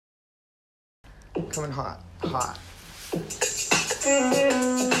Coming hot. Hot.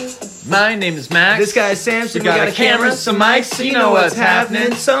 My name is Max. This guy is Samson. We got a camera, some mics, so you know what's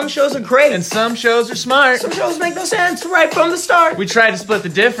happening. Some shows are great. And some shows are smart. Some shows make no sense right from the start. We try to split the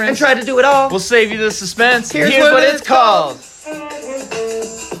difference. And try to do it all. We'll save you the suspense. Here's what it's called.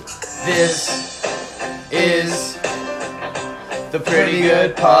 This is the Pretty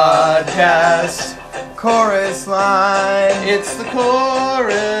Good Podcast chorus line. It's the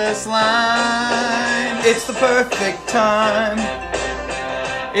chorus line. It's the perfect time.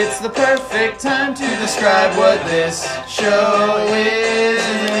 It's the perfect time to describe what this show is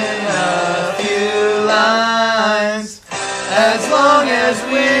in a few lines. As long as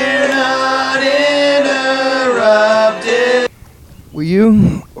we're not interrupted. Will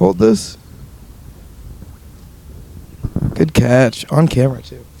you hold this? Good catch. On camera,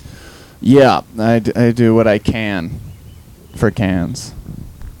 too. Yeah, I do what I can for cans.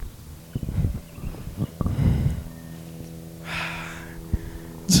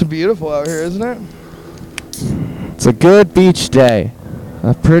 It's beautiful out here, isn't it? It's a good beach day.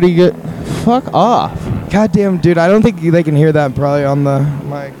 A pretty good... Fuck off. Goddamn, dude, I don't think they can hear that probably on the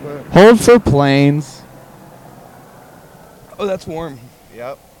mic. But Hold for planes. oh, that's warm.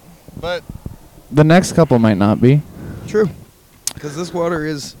 Yep. But The next couple might not be. true. Because this water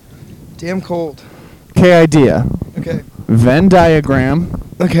is damn cold. Okay, idea. Okay. Venn diagram.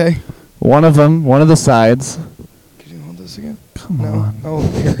 Okay. One of the sides. Could you hold this again? Come No. on. Oh,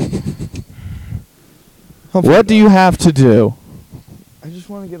 here. What do you have to do? I just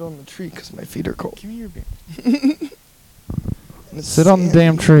want to get on the tree because my feet are cold. Give me your beer. And it's Sit on the sandy.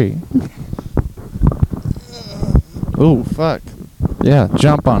 damn tree. Oh, fuck. Yeah,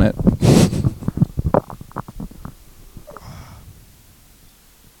 jump on it.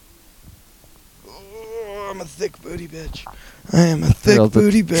 Oh, I'm a thick booty bitch. I am a thick Well,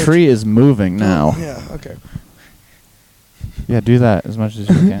 booty the bitch. tree is moving now. Yeah, okay. Yeah, do that as much as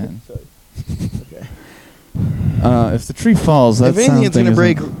you can. Okay. If the tree falls, that's If anything, it's going to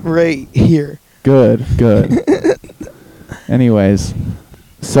break right here. Good. Anyways,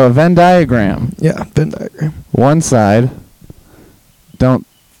 so a Venn diagram. Yeah, Venn diagram. One side, one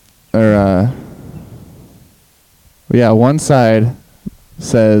side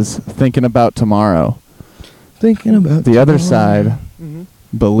says thinking about tomorrow. Thinking about The other tomorrow. side, Mhm.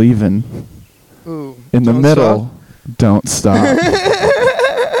 believing. Ooh. In the Don't middle, don't stop.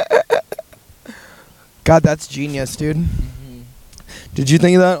 God, that's genius, dude. Did you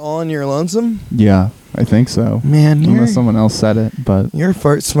think of that all on your lonesome? Yeah, I think so. Man, Unless someone else said it, but you're a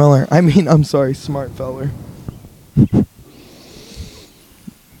fart smeller. I mean, I'm sorry, smart feller.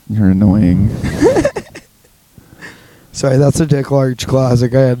 you're annoying. Sorry, that's a Dick Large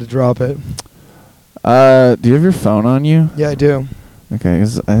classic. I had to drop it. Do you have your phone on you? Yeah, I do. Okay,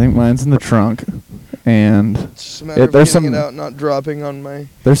 'cause I think mine's in the trunk, and It's just a matter of there's getting some- it out, not dropping on my...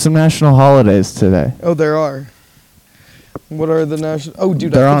 there's some national holidays today. Oh, there are. What are the national... Oh,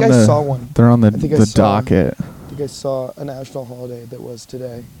 dude, They're I think on I the- saw one. They're on I think I the saw 'em. docket. I think I saw a national holiday that was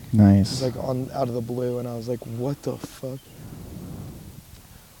today. It Nice. was like out of the blue, and I was like, what the fuck?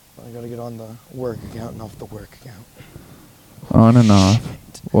 I gotta get on the work account and off the work account. On and off.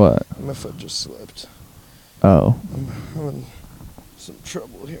 What? My foot just slipped. Oh. I'm having some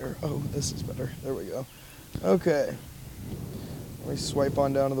trouble here. Oh, this is better. There we go. Okay. Let me swipe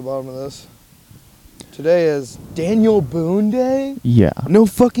on down to the bottom of this. Today is Daniel Boone Day? Yeah. No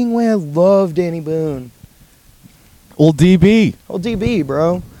fucking way. I love Danny Boone. Old DB Old DB,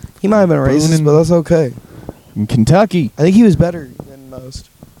 bro. He might have been a Boone racist, and- but that's okay. in Kentucky. I think he was better than most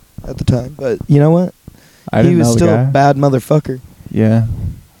at the time. But you know what? I he didn't was know the still guy. a bad motherfucker. Yeah.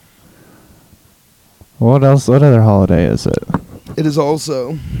 What else? What other holiday is it? It is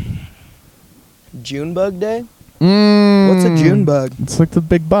also Junebug Day. Mm. What's a Junebug? It's like the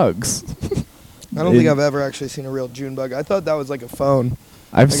big bugs. I don't think I've ever actually seen a real Junebug. I thought that was like a phone.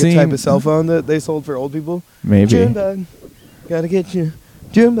 I've Like seen a type of cell phone that they sold for old people. maybe. Junebug. Gotta get you.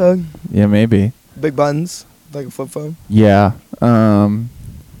 Junebug. Yeah, maybe. Big buttons. Like a flip phone. Yeah.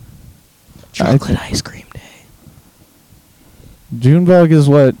 Chocolate ice cream day. Junebug is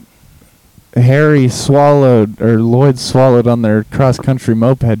what Harry swallowed or Lloyd swallowed on their cross-country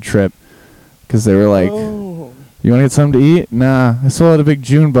moped trip because they were like, Oh. "You want to get something to eat?" Nah, I swallowed a big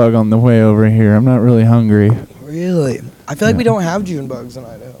Junebug on the way over here. I'm not really hungry. Really? I feel like we Yeah. don't have Junebugs in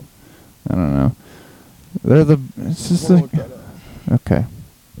Idaho. I don't know. It's just We'll like, look at it. okay.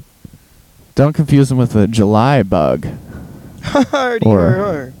 Don't confuse them with a July bug. Hardy Or-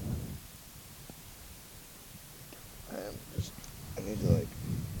 har. I need to like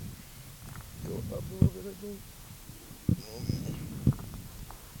go up a little bit, I think.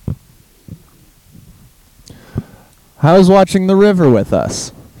 How's watching the river with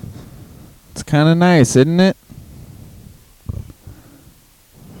us? It's kind of nice, isn't it?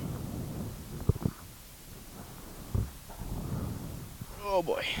 Oh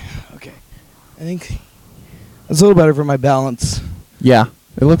boy. Okay. I think that's a little better for my balance. Yeah.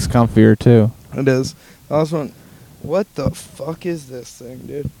 It looks comfier too. It is. The last one. What the fuck is this thing,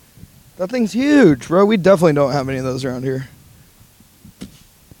 dude? That thing's huge, bro. We definitely don't have any of those around here.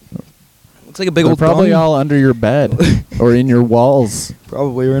 Looks like a big They're old probably dong. all under your bed or in your walls.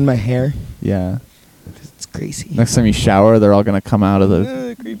 Probably or in my hair. Yeah. It's crazy. Next time you shower, they're all gonna come out of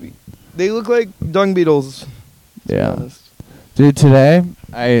the. Creepy. They look like dung beetles. To be Yeah. honest. Dude, today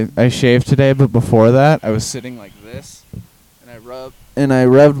I shaved today, but before that I was sitting like this, and I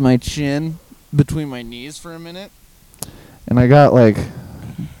rubbed my chin between my knees for a minute, and I got like,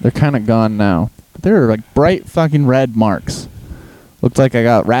 they're kind of gone now, but they're like bright fucking red marks. Looked like I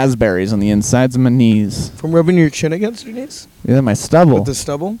got raspberries on the insides of my knees. From rubbing your chin against your knees? Yeah, my stubble. With the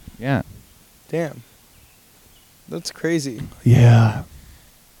stubble? Yeah. Damn. That's crazy. Yeah.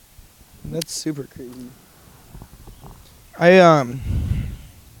 That's super crazy. I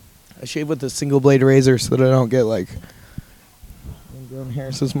shave with a single blade razor so that I don't get like ingrown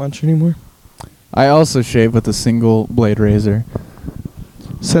hairs as much anymore. I also shave with a single blade razor.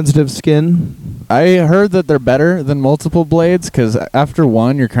 Sensitive skin. I heard that they're better than multiple blades because after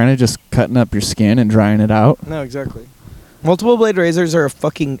one, you're kind of just cutting up your skin and drying it out. No, exactly. Multiple blade razors are a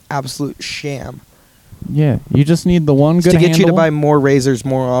fucking absolute sham. Yeah, you just need the one It's good to get you to handle. buy more razors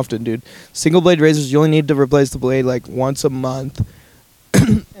more often, dude. Single blade razors, you only need to replace the blade like once a month.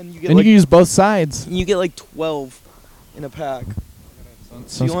 And you get And like you can use both sides. you get like 12 in a pack.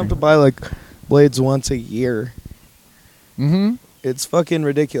 So you don't have to Sunscreen. buy like blades once a year. Mm-hmm. It's fucking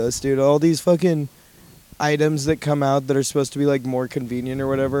ridiculous, dude. All these fucking items that come out that are supposed to be like more convenient or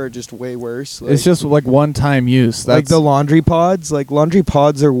whatever are just way worse. Like, It's just like one-time use. like That's the laundry pods. Like laundry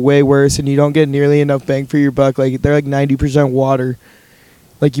pods are way worse, and you don't get nearly enough bang for your buck. Like they're like 90% water.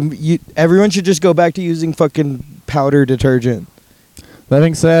 Like you, everyone should just go back to using fucking powder detergent. That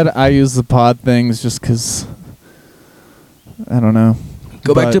being said, I use the pod things just because, I don't know.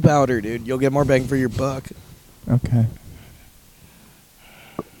 Go back But- to powder, dude. You'll get more bang for your buck, Okay.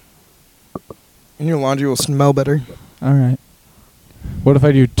 and your laundry will smell better. All right. What if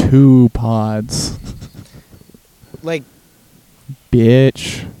I do 2 pods? Like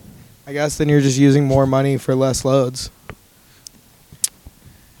Bitch. I guess then you're just using more money for less loads.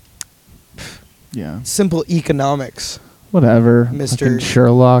 Yeah. Simple economics, Whatever. Mr. Fucking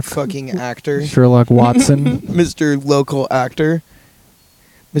Sherlock. fucking actor. Sherlock Watson. Mr. Local Actor.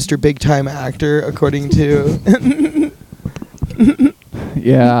 Mr. Big Time Actor, according to...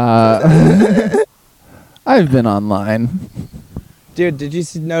 Yeah. I've been online. Dude, did you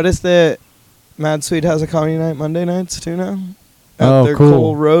notice that Mad Sweet has a comedy night Monday nights, too, now? At Oh, their cool.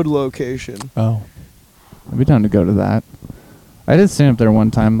 Cole Road location. Oh. I'd be down to go to that. I did stand up there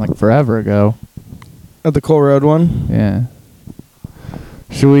one time, like forever ago. At the Cole Road one? Yeah.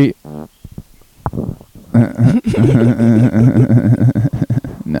 Should we...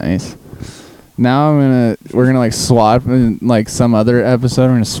 Nice. Now we're gonna like swap in, like some other episode.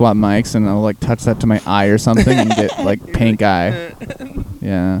 We're gonna swap mics and I'll like touch that to my eye or something and get like pink eye.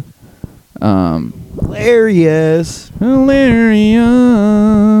 Yeah. Hilarious.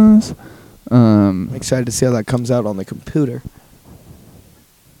 Hilarious. I'm excited to see how that comes out on the computer.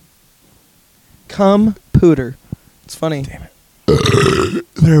 Computer. It's funny. Damn it.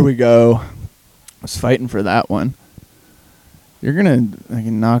 There we go. I was fighting for that one. You're gonna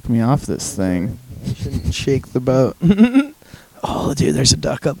knock me off this thing. You shouldn't shake the boat. Oh, dude, there's a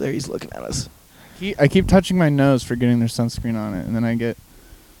duck up there. He's looking at us. I keep touching my nose for getting their sunscreen on it, and then I get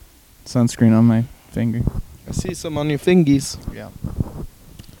sunscreen on my finger. I see some on your fingies. Yeah.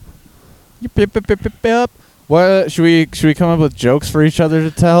 Yep. What should we come up with jokes for each other to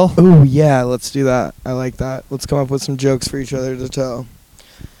tell? Oh, yeah, let's do that. I like that. Let's come up with some jokes for each other to tell.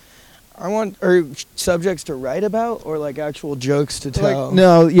 I want subjects to write about or like actual jokes to tell. Like,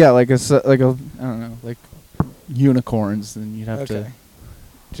 no, yeah, like a I don't know, like unicorns. Then you'd have to Okay.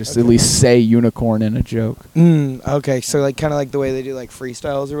 just Okay. at least say unicorn in a joke. Okay, so like kind of like the way they do like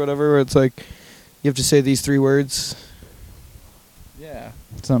freestyles or whatever, where it's like you have to say these 3 words. Yeah,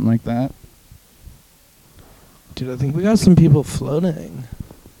 something like that. Dude, I think we got some people floating.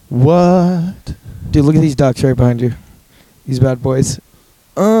 What? Dude, look at these ducks right behind you. These bad boys.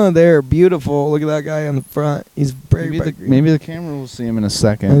 Oh, they're beautiful. Look at that guy on the front. He's very bright green. Maybe the camera will see him in a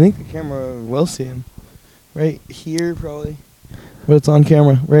second. I think the camera will see him. Right here, probably. But it's on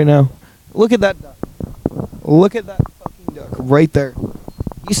camera right now. Look at that duck. Look at that fucking duck right there.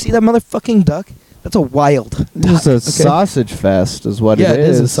 You see that motherfucking duck? That's a wild duck. Just a okay? sausage fest is what Yeah, it it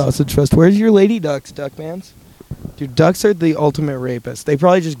is is. a sausage fest. Where's your lady ducks, Duckmans? Dude, ducks are the ultimate rapists. They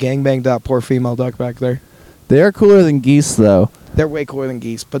probably just gangbanged that poor female duck back there. They are cooler than geese, though. They're way cooler than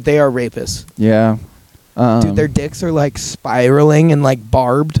geese, but they are rapists. Yeah. Dude, their dicks are like spiraling and like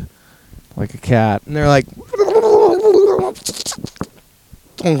barbed. Like a cat. And they're like...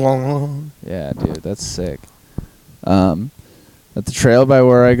 Yeah, dude, that's sick. At the trail by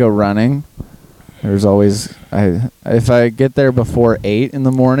where I go running, there's always if I get there before 8 in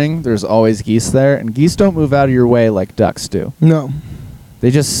the morning, there's always geese there, and geese don't move out of your way like ducks do. No.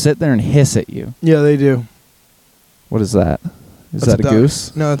 They just sit there and hiss at you. Yeah, they do. What is that? Is That's that a duck.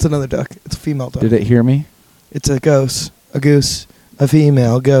 goose? No, it's another duck. It's a female duck. Did it hear me? It's a goose. A goose. A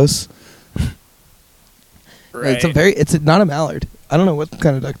female goose. Right. It's not a mallard. I don't know what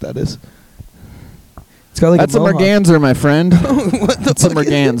kind of duck that is. It's got like That's a a mohawk. merganser, my friend. What the It's a fuck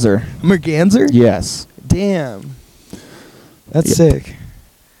is it? merganser. Merganser? Yes. Damn. That's Yep. sick.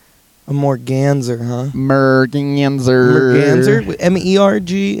 A Morganser, huh? Merganser. Merganser?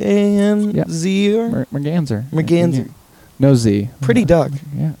 M-E-R-G-A-N-Z-R? Merganser. Merganser. No Z. Pretty duck.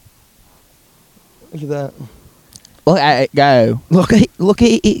 Yeah. Look at that. Look at it go. Look at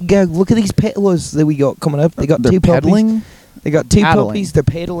it go. Look at these peddlers that we got coming up. They got They're two puppies. pedaling? They got two Paddling. puppies. They're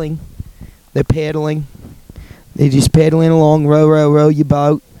pedaling. They're pedaling. They're just pedaling along. Row, row, row your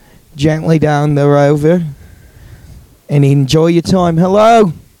boat gently down the river. And enjoy your time.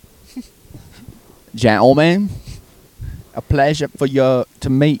 Hello. Gentlemen, a pleasure for you to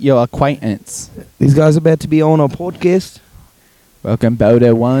meet your acquaintance. These guys are about to be on a podcast. Welcome,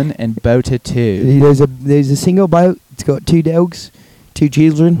 Boda 1 and Boda 2. There's a single boat. It's got 2 dogs, 2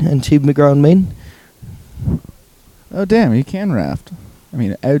 children, and 2 grown men. Oh, damn, you can raft. I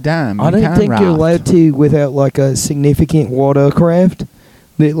mean, oh, damn, you I don't can think raft. you're allowed to without like a significant watercraft.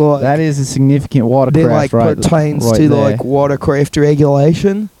 That like That is a significant watercraft, that like right? pertains right to there. like watercraft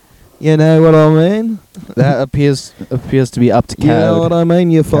regulation. You know what I mean? That appears to be up to code. You know what I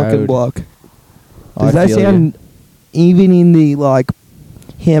mean? You fucking Code. block. I Does that feel you. sound even in the like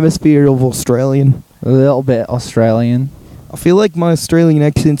hemisphere of Australian? A little bit Australian? I feel like my Australian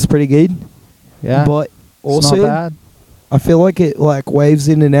accent's pretty good. Yeah, But it's also not bad. I feel like it like waves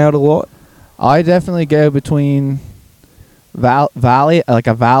in and out a lot. I definitely go between Valley, like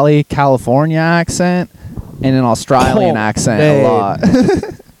a Valley, California accent, and an Australian accent damn. a lot.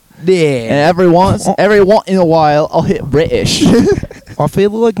 Yeah. And every once in a while, I'll hit British. I feel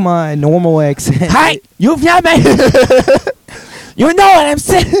like my normal accent. Hey, you've got me. You know what I'm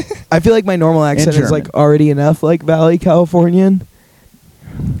saying? I feel like my normal accent is like German. already enough like Valley Californian.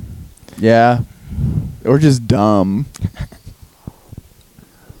 Yeah, or just dumb.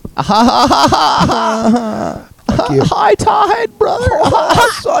 you. High tide, brother.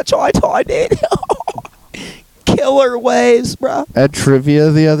 Such high tide, dude. Killer waves, bro. At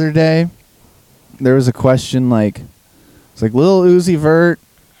trivia the other day, there was a question like, it's like Lil Uzi Vert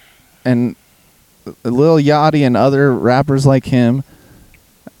and Lil Yachty and other rappers like him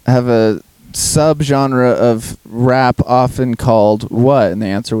have a subgenre of rap often called what? And the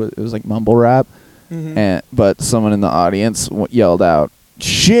answer was, it was like mumble rap. Mm-hmm. But someone in the audience yelled out,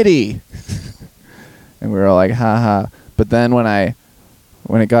 "Shitty," and we were all like, "Ha ha!" But then when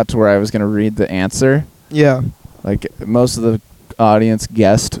it got to where I was gonna read the answer, Yeah. like most of the audience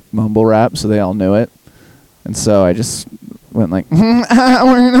guessed mumble rap, so they all knew it, and so I just went like, "We're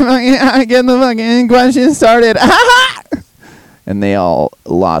gonna get the fucking question started," and they all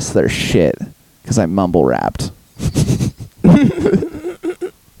lost their shit because I mumble rapped.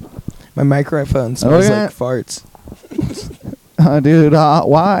 My microphone smells yeah. like farts. Dude,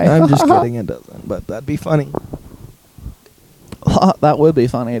 why? I'm just kidding, it doesn't, but that'd be funny. That would be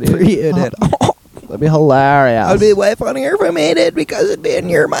funny, dude. For you, dude. That'd be hilarious. That'd be way funnier for me, dude, because it'd be in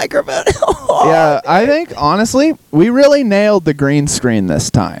your microphone. Yeah, I think, honestly, we really nailed the green screen this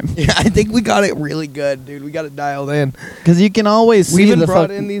time. Yeah, I think we got it really good, dude. We got it dialed in. Because you can always We see even the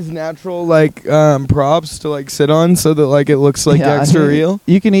brought in these natural like props to like sit on, so that like it looks like Yeah, extra I think real.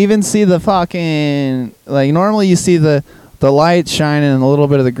 You can even see the fucking... Like, normally you see the light shining and a little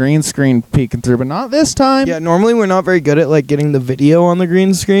bit of the green screen peeking through, but not this time. Yeah, normally we're not very good at like getting the video on the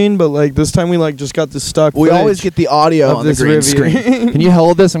green screen, but like this time we like just got the stock. We always footage get the audio of on the this green review. screen. Can you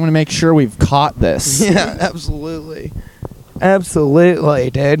hold this? I'm going to make sure we've caught this. Yeah, absolutely.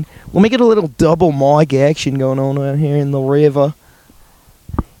 Absolutely, dude. We'll make it a little double mic action going on out here in the river.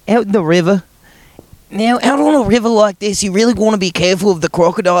 Out in the river. Now, out on a river like this, you really want to be careful of the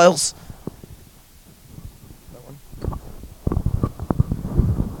crocodiles.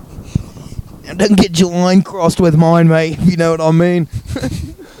 Now, don't get your line crossed with mine, mate, if you know what I mean.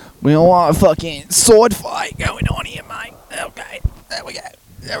 We don't want a fucking sword fight going on here, mate. Okay, there we go.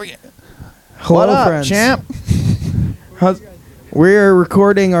 There we go. Hello, What up, friends. champ? We're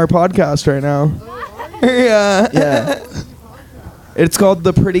recording our podcast right now. Yeah. Yeah. It's called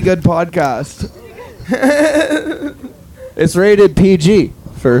The Pretty Good Podcast. It's rated PG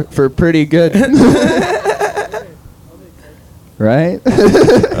for pretty good. Right?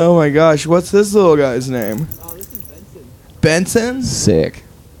 Oh my gosh, what's this little guy's name? Oh, this is Benson. Benson? Sick.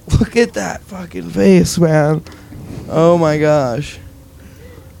 Look at that fucking face, man. Oh my gosh.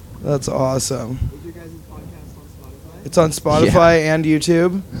 That's awesome. Is your guys' podcast on Spotify? It's on Spotify and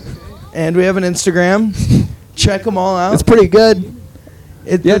YouTube. And we have an Instagram. Check them all out. It's pretty good.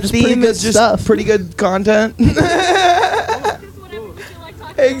 The just pretty theme good is just stuff. pretty good content.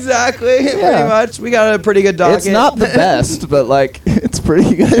 Exactly, pretty much. We got a pretty good docket. It's not the best, but like it's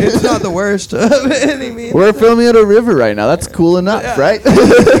pretty good. It's not the worst of any means. We're filming at a river right now. That's cool enough, Yeah. right?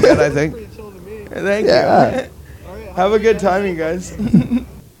 Good, I think. Pretty chill to me. Thank Yeah. you. Have a good time, you guys.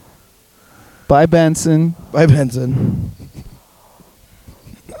 Bye, Benson. Bye, Benson.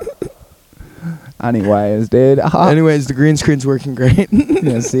 Anyways, dude. Anyways, the green screen's working great.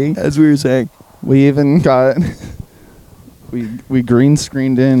 Yeah, see? As we were saying. We even got we green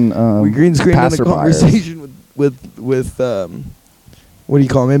screened in We green screened in a passerbyers. conversation with what do you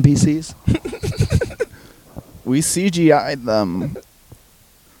call them, NPCs? We CGI'd them.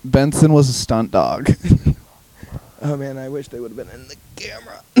 Benson was a stunt dog. Oh man, I wish they would have been in the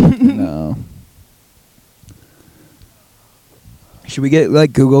camera. No. Should we get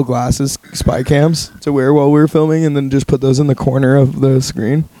like Google Glasses spy cams to wear while we're filming and then just put those in the corner of the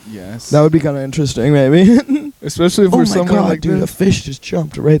screen? Yes. That would be kind of interesting, maybe. Especially if Oh we're my somewhere god, like dude, a this. fish just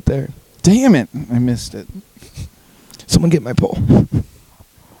jumped right there. Damn it. I missed it. Someone get my pole.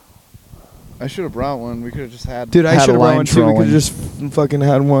 I should have brought one. We could have just had Dude, I had should a have brought line one too. We could trolling. have just fucking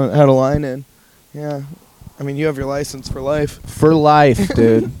had a line in. Yeah. I mean, you have your license for life. For life,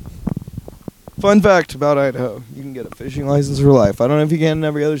 dude. Fun fact about Idaho: you can get a fishing license for life. I don't know if you can in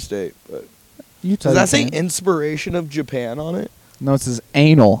every other state, but does that say inspiration of Japan on it? No, it says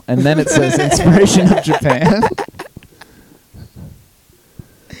anal, and then it says inspiration of Japan.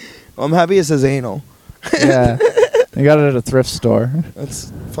 Well, I'm happy it says anal. Yeah. I got it at a thrift store.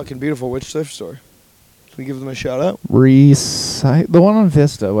 That's fucking beautiful. Which thrift store? Can we give them a shout out? The one on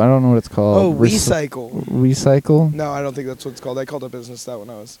Vista. I don't know what it's called. Oh, Recycle. Recycle? No, I don't think that's what it's called. I called it business that when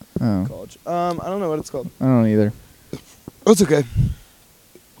I was Oh. in college. I don't know what it's called. I don't know either. Oh, it's okay.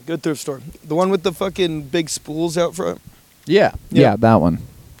 Good thrift store. The one with the fucking big spools out front. Yeah. Yeah. Yeah, that one.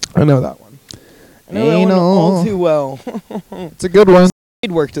 I know that one. I know that one all Anal. too well. It's a good one.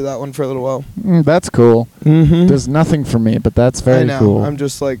 He'd worked at that one for a little while. That's cool. Mm-hmm. Does nothing for me, but that's I very know. cool. I'm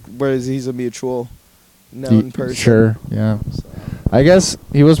just like, whereas he's a mutual known person. Sure, yeah. So. I guess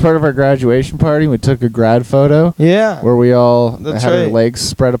he was part of our graduation party. We took a grad photo Yeah. where we all That's had our right. legs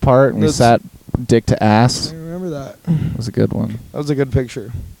spread apart and we That's- sat dick to ass. I remember that. It was a good one. That was a good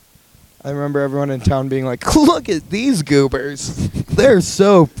picture. I remember everyone in town being like, look at these goobers. They're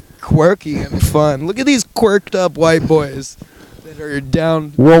so quirky and fun. Look at these quirked up white boys that are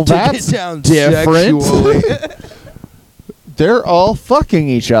down Well, to that's get down different. sexually. They're all fucking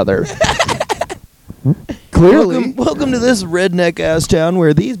each other. Clearly. Welcome to this redneck ass town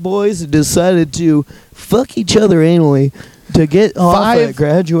where these boys decided to fuck each other anally to get off at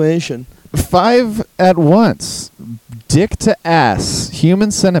graduation. 5 at once. Dick to ass.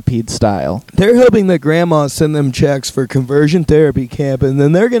 Human centipede style. They're hoping that grandma send them checks for conversion therapy camp, and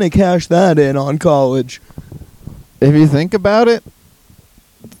then they're going to cash that in on college. If you think about it,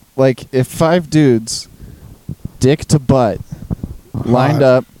 like if 5 dudes, dick to butt, lined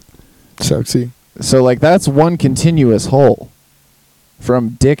up, Sexy. so like that's one continuous hole. From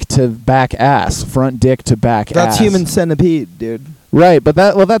dick to back ass, front dick to back ass. That's human centipede, dude. Right, but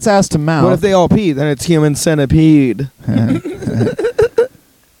that's ass to mouth. What if they all pee? Then it's human centipede.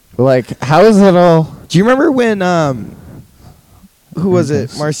 Like, how is it all? Do you remember when who was it?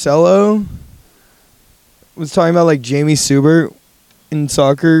 Yes. Marcelo was talking about like Jamie Subert in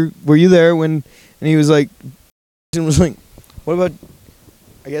soccer. Were you there when? And he was like, and was like, what about?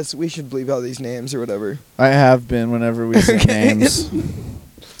 I guess we should bleep out these names or whatever. I have been whenever we say Okay. names.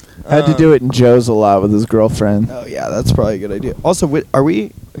 Had to do it in Joe's a lot with his girlfriend. Oh yeah, that's probably a good idea. Also, are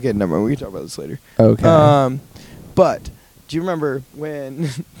we? Okay, never mind. We can talk about this later. Okay. But do you remember when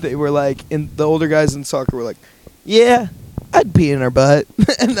they were like, the older guys in soccer were like, yeah, I'd pee in her butt,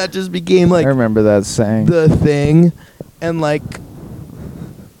 and that just became like I remember that saying. the thing, and like,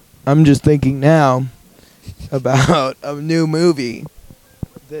 I'm just thinking now about a new movie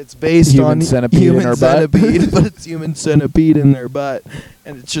that's based Human on centipede in human our butt. centipede, but it's human centipede in their butt,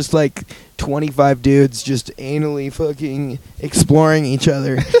 and it's just like 25 dudes just anally fucking exploring each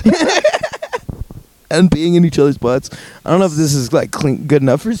other and being in each other's butts. I don't know if this is like clean, good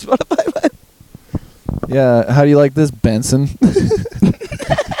enough for Spotify. But Yeah, how do you like this, Benson?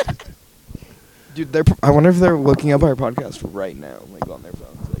 dude, I wonder if they're looking up our podcast right now, like on their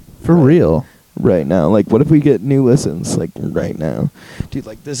phones, like For real. right now. Like, what if we get new listens, like right now, dude?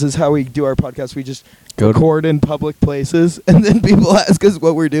 Like, this is how we do our podcast. We just Go to- record in public places, and then people ask us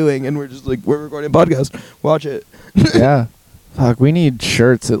what we're doing, and we're just like, we're recording a podcast. Watch it. Yeah. Fuck, we need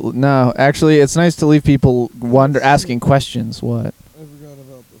shirts. No, actually, it's nice to leave people asking questions. What? I forgot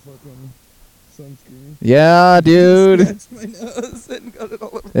about the fucking sunscreen. Yeah, dude. Scratched my nose and got it all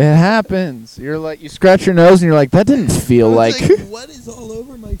over. It happens. You're like, you scratch your nose and you're like, that didn't feel I like. was what is all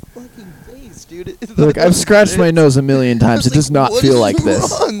over my fucking face, dude? Look, I've scratched my nose a million I times. was It does not what feel is like this.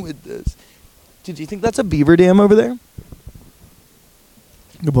 wrong with this? Dude, do you think that's a beaver dam over there?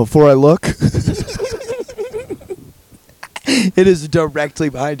 Before I look. It is directly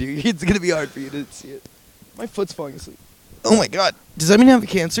behind you. It's gonna be hard for you to see it. My foot's falling asleep. Oh my god. Does that mean I have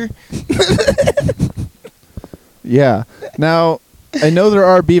cancer? Yeah. Now, I know there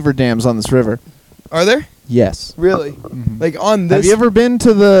are beaver dams on this river. Are there? Yes. Really? Mhm. Like on this? Have you ever been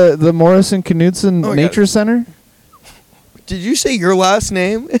to the Morrison Knudsen Oh my Nature God. Center? Did you say your last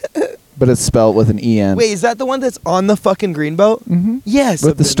name? But it's spelled with an E-N. Wait, is that the one that's on the fucking greenbelt? Mm-hmm. Yes.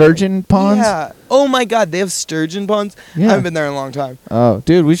 With I've the been sturgeon there. ponds? Yeah. Oh my god, they have sturgeon ponds? Yeah. I haven't been there in a long time. Oh,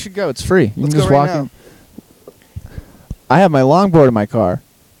 dude, we should go. It's free. You Let's can just go right walk now. in. I have my longboard in my car.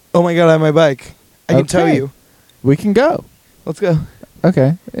 Oh my god, I have my bike. I can tow Okay. you. We can go. Let's go.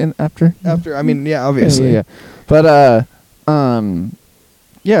 Okay. And after? After, I mean, yeah, obviously. Yeah. But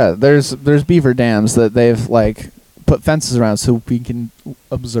yeah, there's beaver dams that they've like put fences around so we can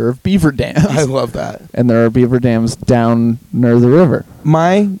observe beaver dams. I love that. And there are beaver dams down near the river.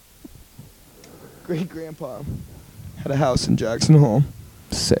 My great grandpa had a house in Jackson Hole,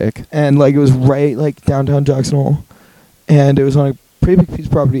 Sick. and like it was right like downtown Jackson Hole, and it was on a pretty big piece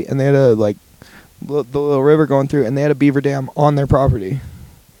of property, and they had a like the little river going through, and they had a beaver dam on their property.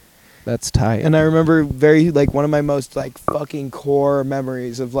 That's tight. And I remember very like one of my most like fucking core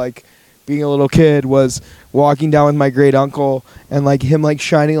memories of like being a little kid was walking down with my great uncle and like him like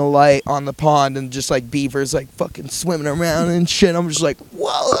shining a light on the pond and just like beavers like fucking swimming around and shit. I'm just like,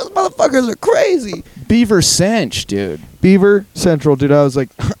 whoa, those motherfuckers are crazy. Beaver Cinch, dude. Beaver Central, dude. I was like,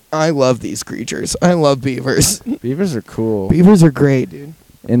 I love these creatures. I love beavers. Beavers are cool. Beavers are great, dude.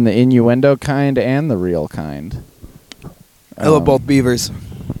 In the innuendo kind and the real kind. I love both beavers.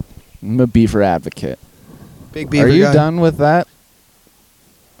 I'm a beaver advocate. Big beaver Are you guy. done with that?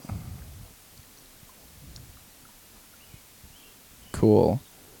 Cool.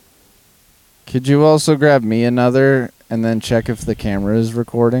 Could you also grab me another and then check if the camera is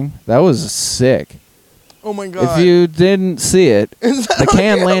recording? That was sick. Oh my god. If you didn't see it, Is that the on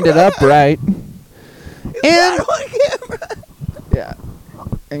can camera? landed upright. Is that on camera? Yeah.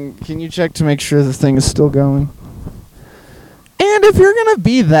 And can you check to make sure the thing is still going? And if you're going to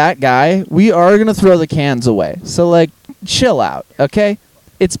be that guy, we are going to throw the cans away. So, like, chill out, okay?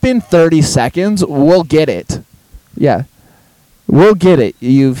 It's been 30 seconds. We'll get it. Yeah. We'll get it,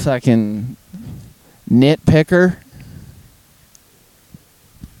 you fucking nitpicker.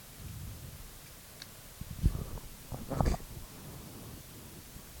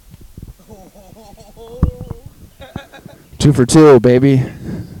 Two for two, baby.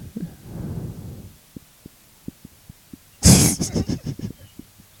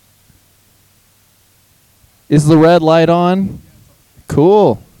 Is the red light on?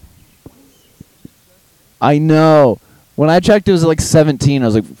 Cool. I know. When I checked, it was like 17. I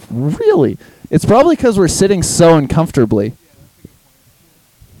was like, really? It's probably because we're sitting so uncomfortably.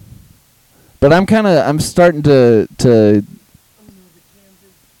 But I'm starting to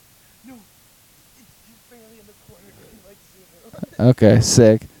Okay,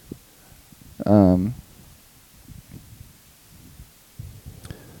 sick.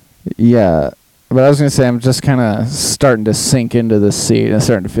 Yeah, but I was gonna say I'm just kind of starting to sink into the seat and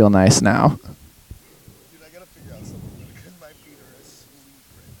starting to feel nice now. Dude, I gotta figure out something because my feet are asleep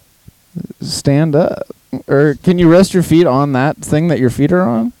right now. Stand up, or can you rest your feet on that thing that your feet are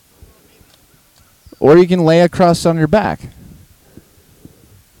on? Or you can lay across on your back.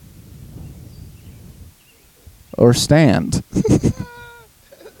 Or stand.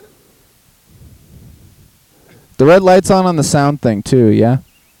 The red light's on the sound thing too, yeah?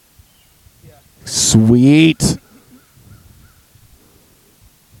 Yeah. Sweet.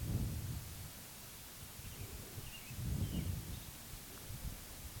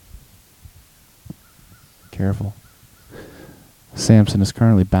 careful. Samson is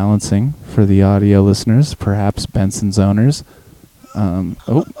currently balancing for the audio listeners, perhaps Benson's owners.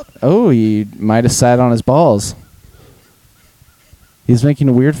 He might have sat on his balls. He's making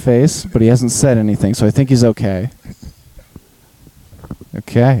a weird face, but he hasn't said anything, so I think he's okay.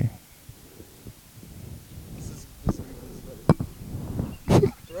 Okay.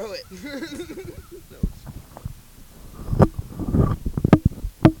 Throw it.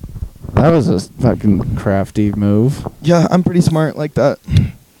 That was a fucking crafty move. Yeah, I'm pretty smart like that.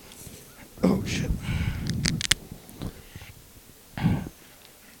 Oh, shit.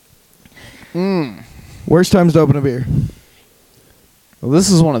 Worst times to open a beer. Well, this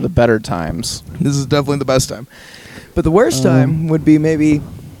is one of the better times. This is definitely the best time. But the worst time would be maybe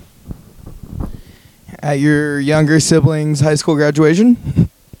at your younger sibling's high school graduation.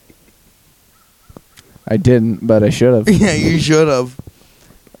 I didn't, but I should have. Yeah, you should have.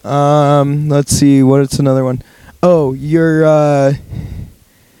 Let's see. What's another one? Oh, your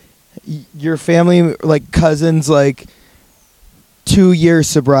family, like cousins, like 2-year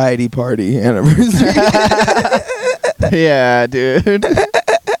sobriety party anniversary. Yeah, dude.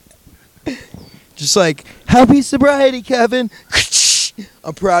 Just like, happy sobriety, Kevin.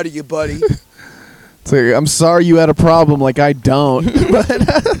 I'm proud of you, buddy. It's like, I'm sorry you had a problem like I don't.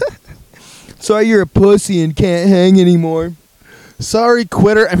 Sorry you're a pussy and can't hang anymore. Sorry,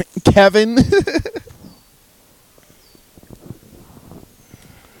 quitter. I mean, Kevin.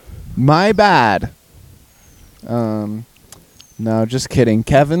 My bad. No, just kidding.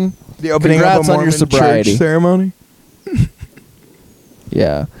 Kevin, The opening congrats of a on your Mormon sobriety. church ceremony.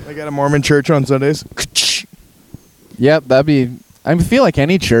 Yeah. Like at a Mormon church on Sundays. Yep, that'd be... I feel like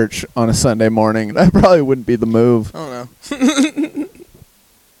any church on a Sunday morning, that probably wouldn't be the move. I don't know.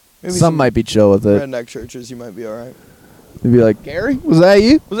 Maybe Some might be chill with it. redneck churches, you might be all right. They'd be like, Gary, was that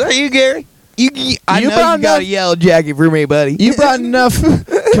you? Was that you, Gary? I You know brought you got a enough- yellow jacket for me, buddy. You brought enough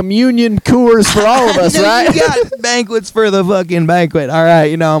communion Coors for all of us, I know right? You got banquets for the fucking banquet. All right,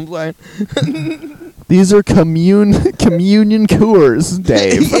 you know what I'm saying. These are communion Coors,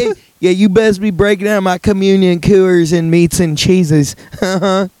 Dave. Yeah, you best be breaking out my communion Coors and meats and cheeses.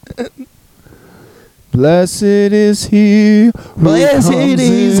 Blessed is he who Blessed comes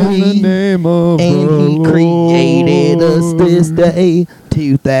is in the he, name of And the he created us Lord. this day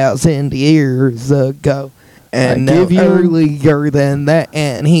 2,000 years ago. And I now give you- earlier than that,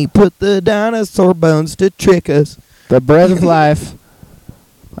 and he put the dinosaur bones to trick us. The bread of life.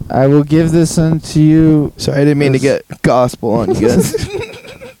 I will give this unto you. Sorry, I didn't mean to Yes. get gospel on you guys.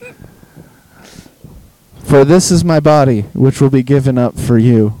 For this is my body, which will be given up for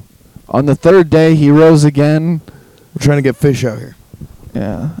you. On the third day he rose again. We're trying to get fish out here.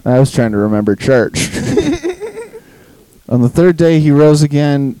 Yeah, I was trying to remember church. On the third day he rose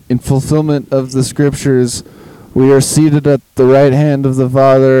again in fulfillment of the scriptures. We are seated at the right hand of the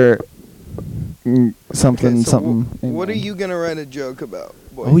Father. Something, Okay, so something. What are you going to write a joke about,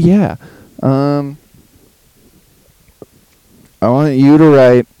 boy? Oh, yeah. I want you to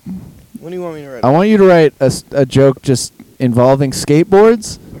write... What do you want me to write? I want you to write a joke just involving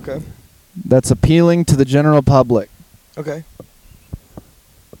skateboards Okay. that's appealing to the general public. Okay.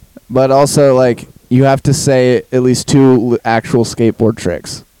 But also, like, you have to say at least 2 actual skateboard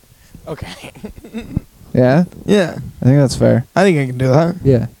tricks. Okay. Yeah? Yeah. I think that's fair. I think I can do that.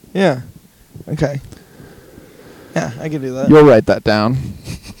 Yeah. Yeah. Okay. Yeah, I can do that. You'll write that down.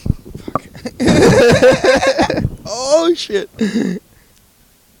 Oh, shit.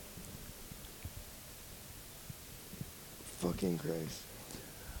 Fucking Christ.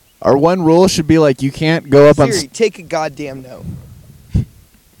 Our one rule should be, like, you can't go up on... Siri, take a goddamn note. I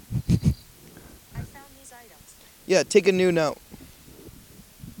found these items. Yeah, take a new note.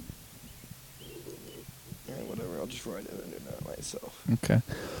 Alright, whatever. I'll just write a new note myself. Okay.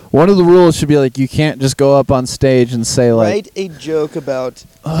 One of the rules should be, like, you can't just go up on stage and say, like... Write a joke about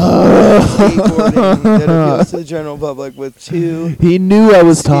skateboarding that appeals to the general public with 2 He knew I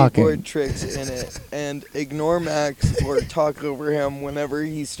was skateboard talking. tricks in it, and ignore Max or talk over him whenever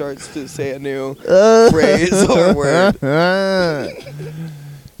he starts to say a new phrase or word.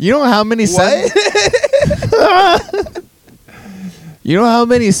 You know how many You know how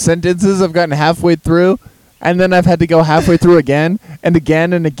many sentences I've gotten halfway through, and then I've had to go halfway through again and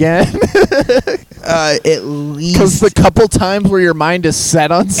again and again? At least Because the couple times where your mind is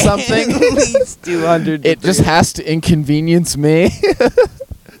set on something, at least 200. it just has to inconvenience me.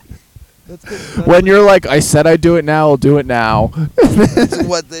 That's good. When you're like, I said I'd do it now, I'll do it now. That's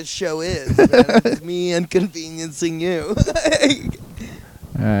what this show is. Man. It's me inconveniencing you.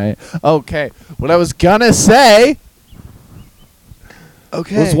 All right. Okay. What I was gonna say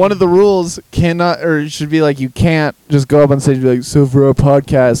Okay. Was one of the rules. Cannot, or it should be like you can't just go up on stage and be like, so for our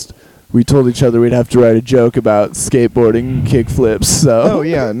podcast, we told each other we'd have to write a joke about skateboarding kickflips. So Oh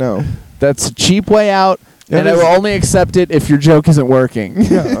yeah, no. that's a cheap way out, That and I is- will only accept it if your joke isn't working.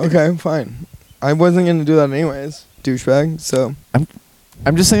 Yeah. Okay. Fine. I wasn't gonna do that anyways, douchebag. So.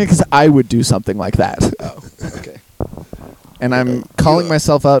 I'm just saying it because I would do something like that, Oh. Okay. and I'm calling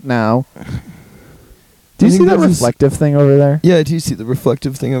myself out now. Do you I see think that that was- reflective thing over there? Yeah. I do see the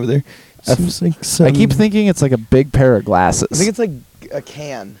reflective thing over there? I Seems like some, I keep thinking it's like a big pair of glasses. I think it's like a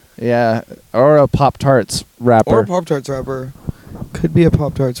can yeah, or a Pop Tarts wrapper. or a Pop Tarts wrapper. Could be a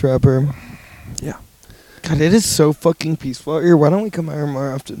Pop Tarts wrapper. Yeah. God, it is so fucking peaceful out here. Why don't we come out here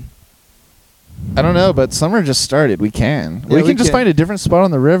more often? I don't know, but summer just started. We can. Yeah, we we can just can. find a different spot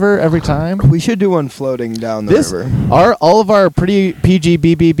on the river every time. We should do one floating down the This river. all of our pretty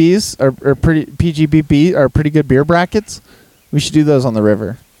PGBBBs are pretty PGBB are pretty good beer brackets. We should do those on the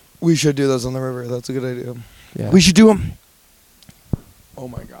river. We should do those on the river. That's a good idea. Yeah. We should do them. Oh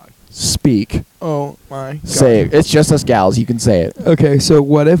my god. Speak. Oh my god. Say it. It's just us gals. You can say it. Okay, so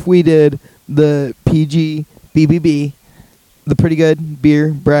what if we did the PG BBB, the pretty good beer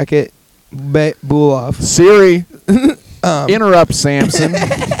bracket, bool off? Siri, Um, interrupt Samson.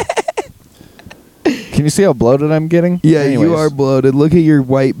 Can you see how bloated I'm getting? yeah, Anyways. you are bloated. Look at your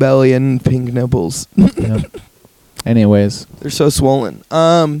white belly and pink nipples. Yeah. Anyways, They're so swollen.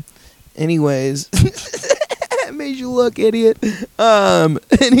 Anyways. Made you look, idiot.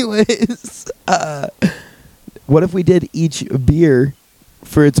 Anyways. What if we did each beer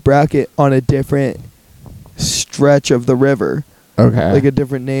for its bracket on a different stretch of the river? okay. Like a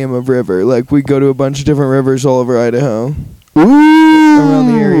different name of river. Like we go to a bunch of different rivers all over Idaho. Ooh. Around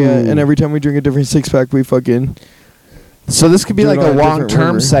the area. And every time we drink a different six-pack, we fucking... So this could be Do it like on a a different long-term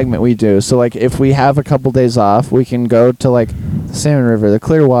river. segment we do. So like if we have a couple days off, we can go to like the Salmon River, the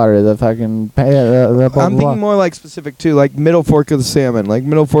Clearwater, the fucking the blah, I'm blah, thinking more like specific too, like middle fork of the Salmon, like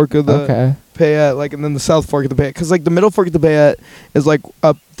middle fork of the Okay. Payette, like, and then the south fork of the Payette. Because like the middle fork of the Payette is like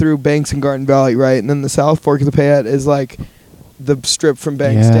up through Banks and Garden Valley, right? And then the south fork of the Payette is like the strip from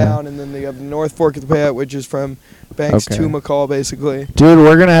Banks Yeah. down, and then you have the north fork of the Payette, which is from Banks Okay. to McCall, basically. Dude,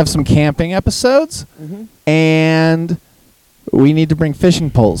 we're gonna have some camping episodes, and we need to bring fishing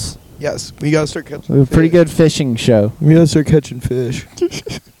poles. Yes, we gotta start catching. A pretty fish. good fishing show, We gotta start catching fish.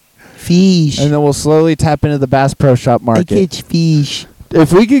 Fish. and then we'll slowly tap into the Bass Pro Shop market. fish.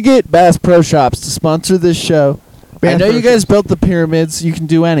 If we could get Bass Pro Shops to sponsor this show, I Bass know Pro you guys Shops. built the pyramids. You can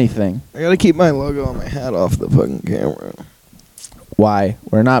do anything. I gotta keep my logo on my hat off the fucking camera. Why?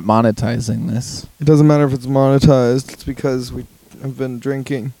 We're not monetizing this. It doesn't matter if it's monetized. It's because we have been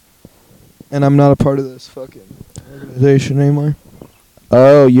drinking, and I'm not a part of this fucking organization anymore.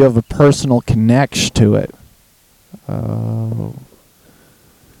 Oh, you have a personal connection to it. Oh.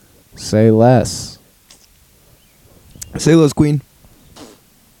 Say less. Say less, Queen.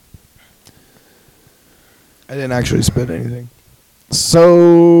 I didn't actually spit anything.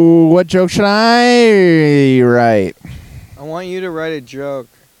 So, what joke should I write? I want you to write a joke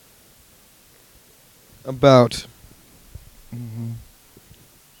about.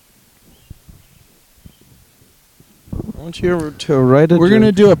 I want you to write a We're joke.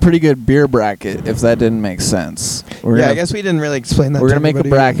 gonna do a pretty good beer bracket, if that didn't make sense. We're Yeah, gonna, I guess we didn't really explain that. we're to gonna make a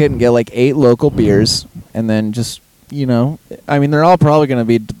everybody. bracket and get like 8 local beers, and then just I mean, they're all probably gonna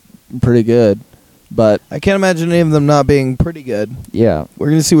be pretty good, but I can't imagine any of them not being pretty good. yeah. We're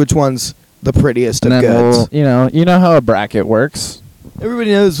gonna see which one's the prettiest And of then goods. we'll, you know how a bracket works.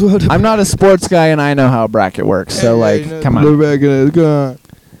 Everybody knows what. I'm not a sports guy, and I know how a bracket works. So come on.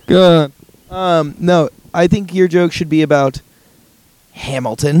 Go on. No, I think your joke should be about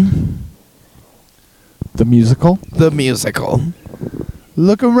Hamilton, The musical. the musical,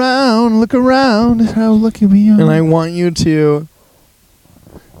 Look around, how lucky we are. and I want you to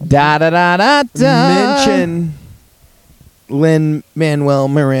da da da da da. mention Lin-Manuel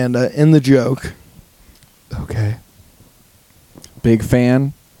Miranda in the joke. Okay. Big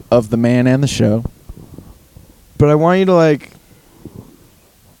fan of the man and the show. But I want you to like.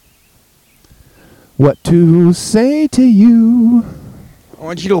 What to say to you? I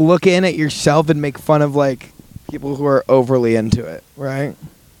want you to look in at yourself and make fun of like people who are overly into it, right?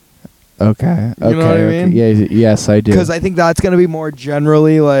 Okay. You know what I mean? Yeah. Yes, I do. Because I think that's gonna be more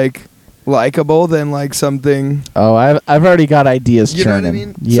generally like likable than like something. Oh, I've already got ideas You know churning. what I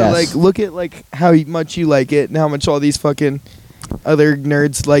mean? Yes. So like, look at like how much you like it and how much all these fucking other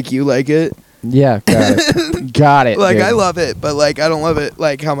nerds like you like it. Yeah. Got it. got it. Like dude. I love it, but like I don't love it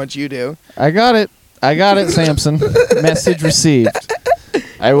like how much you do. I got it. Samson. Message received.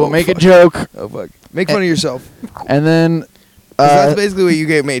 I will Oh, make a fuck. joke, Oh fuck! Make fun of yourself. and then that's basically what you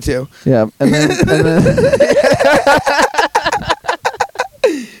gave me too. Yeah, and then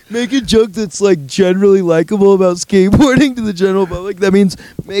Make a joke that's like generally likable about skateboarding to the general public. That means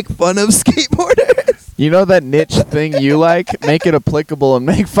make fun of skateboarders. you know that niche thing you like, make it applicable and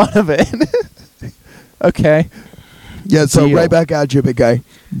make fun of it. Okay, Yeah, so Deal. right back at you, big guy.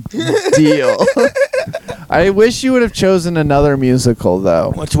 deal. I wish you would have chosen another musical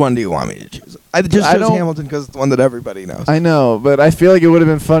though. Which one do you want me to choose? I just I chose don't- Hamilton because it's the one that everybody knows. I know, but I feel like it would have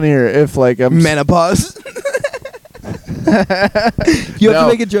been funnier if like I'm Menopause. You have No, to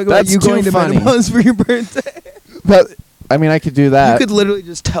make a joke about that's you going too to funny. menopause for your birthday. But I mean, I could do that. You could literally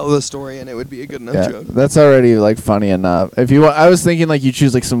just tell the story and it would be a good enough Yeah, joke. that's already like funny enough. If you, I was thinking like you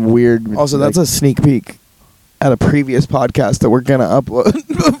choose like some weird. Also, like, that's a sneak peek at a previous podcast that we're gonna upload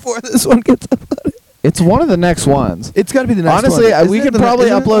before this one gets uploaded. It's one of the next ones. It's got to be the next Honestly, one. we Isn't it could the- probably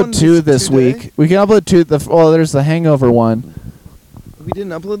isn't it the one upload two that's this today? week. We can upload two. There's the Hangover one. We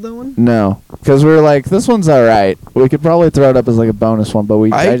didn't upload that one. No, because we were like, this one's all right. We could probably throw it up as like a bonus one, but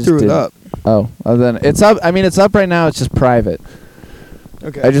I just threw it didn't. up. Oh, well, then it's up. I mean, it's up right now. It's just private.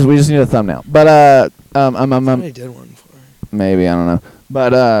 Okay. We just need a thumbnail. But I did one for. maybe I don't know. But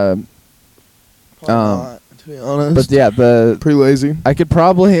Probably not, to be honest. but yeah, pretty lazy. I could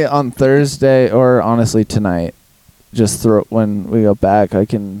probably on Thursday or honestly tonight, just throw when we go back. I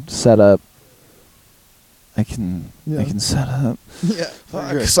can set up. I can set up. Yeah.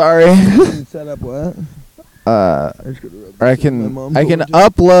 Fuck, sorry. Set up what? Or I can My mom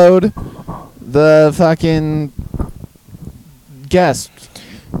upload the fucking guest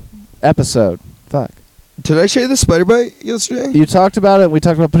episode. Fuck. Did I show you the spider bite yesterday? You talked about it. We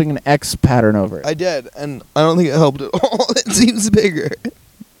talked about putting an X pattern over it. I did, and I don't think it helped at all. It seems bigger.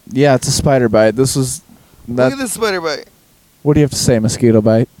 Yeah, it's a spider bite. This was that. Look at this spider bite. What do you have to say, mosquito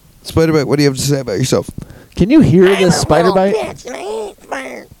bite? Spider bite, what do you have to say about yourself? Can you hear this spider bite?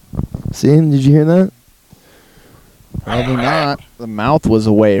 See, did you hear that? Probably not. The mouth was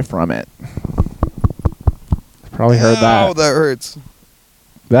away from it. Probably heard Ow, that. that hurts.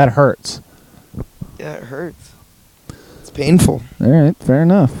 That hurts. Yeah, it hurts. It's painful. All right, fair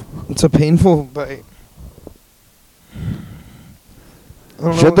enough. It's a painful bite. I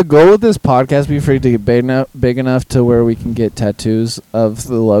don't Should know. the goal of this podcast be for it to get big enough to where we can get tattoos of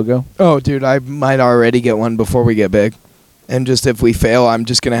the logo? Oh, dude, I might already get one before we get big. And just if we fail, I'm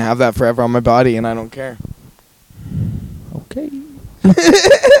just going to have that forever on my body, and I don't care. Okay.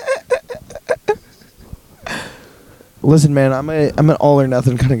 Listen, man, I'm an all or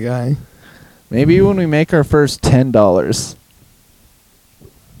nothing kind of guy. Maybe when we make our first $10.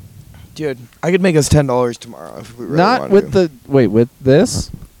 Dude, I could make us $10 tomorrow if we really Not wanted with to. with this?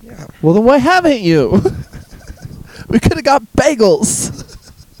 Yeah. Well, then why haven't you? We could have got bagels.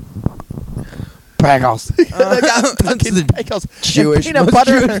 Bagels. That's the bagels. and Jewish, peanut most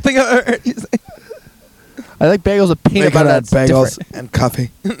butter. Jewish thing I've ever heard you say. I like bagels with peanut They could butter. add That's bagels different. and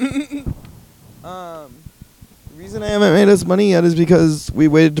coffee. The reason I haven't made us money yet is because we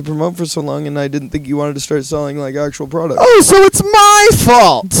waited to promote for so long, and I didn't think you wanted to start selling like actual products. Oh, so it's my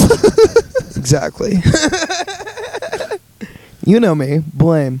fault. Exactly. You know me.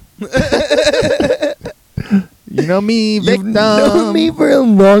 Blame. You know me, victim. You've known me for a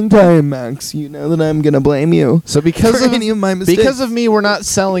long time, Max. You know that I'm gonna blame you So because for of any of my mistakes. because of me, we're not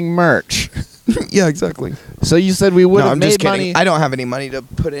selling merch. Yeah, exactly. So you said we would No, have I'm made just kidding. money. I don't have any money to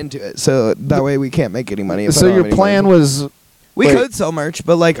put into it, so that way we can't make any money. If I So don't your have any plan money. was we wait. could sell merch,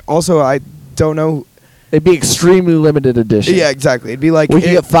 but like also I don't know. it'd be extremely limited edition. Yeah, exactly. It'd be like we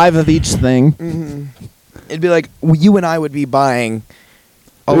could get 5 of each thing. Mhm. It'd be like you and I would be buying.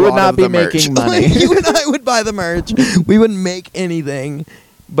 A We would lot not of be the merch. making money. Like, you and I would buy the merch. We wouldn't make anything,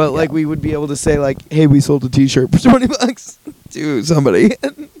 but like we would be able to say like, "Hey, we sold a T-shirt for $20 to somebody."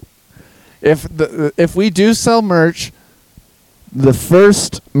 If we do sell merch, the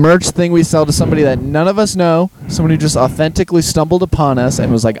first merch thing we sell to somebody that none of us know, someone who just authentically stumbled upon us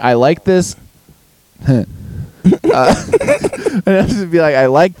and was like, "I like this." And I would be like, "I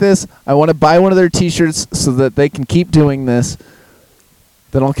like this. I want to buy one of their T-shirts so that they can keep doing this."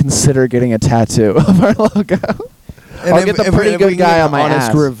 Then I'll consider getting a tattoo of our logo. And I'll get the pretty good guy on my honest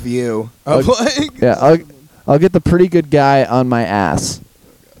ass. review of I'll- like. Yeah, I'll get the pretty good guy on my ass.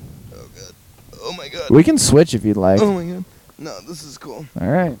 Oh god. Oh my god. We can switch if you'd like. Oh my god. No, this is cool. All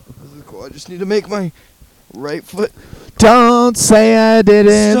right. This is cool. I just need to make my right foot. Don't say I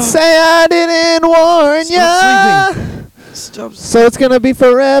didn't. Stop. Say I didn't warn Stop ya. Stop. So it's gonna be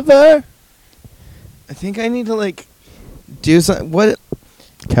forever. I think I need to like do something. What?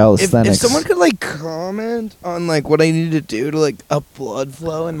 If Calisthenics. someone could like comment on like what I need to do to like up blood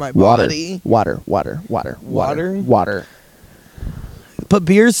flow in my water, body. water, water, water, water, Water? water. But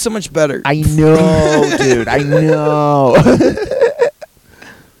beer's so much better. I know, dude. I know.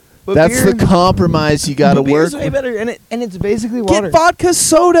 But That's beer- the compromise you got to but beer's work way with. better, and it's basically water. Get vodka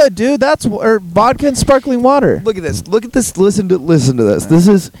soda, dude. That's or vodka and sparkling water. Look at this. Look at this. Listen to this. This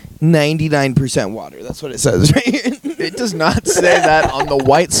is 99% water. That's what it says right here. It does not say that on the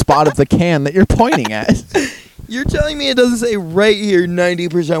white spot of the can that you're pointing at. You're telling me it doesn't say right here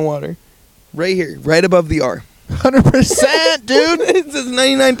 90% water? Right here, right above the R. 100%, dude. It says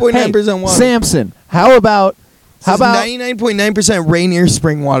 99.9% water. Samson, how about It says 99.9% Rainier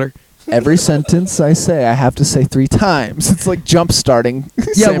spring water? every sentence I say, I have to say 3 times. It's like jump starting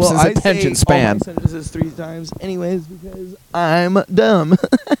Samson's I attention say span. all my sentences 3 times anyways because I'm dumb.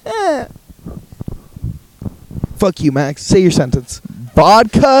 Fuck you, Max. Say your sentence.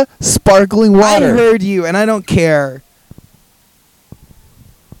 Vodka, sparkling water. I heard you, and I don't care.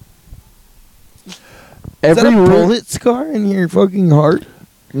 Is that a bullet scar in your fucking heart?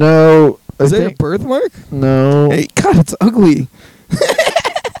 No. Is that a birthmark? No. Hey, God, it's ugly.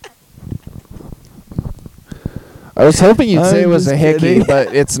 I was hoping you'd say it I'm was a just hickey, kidding.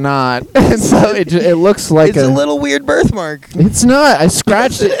 but it's not. And so it looks like It's a little weird birthmark. It's not. I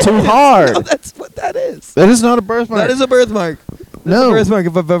scratched it too hard. No, that's what that is. That is not a birthmark. That is a birthmark. That's No. a birthmark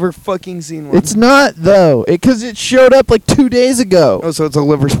if I've ever fucking seen one. It's not though, because it showed up like 2 days ago. Oh, so it's a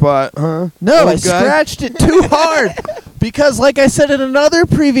liver spot, huh? No, Oh, I God. scratched it too hard because, like I said in another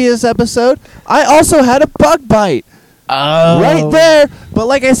previous episode, I also had a bug bite. Right there. But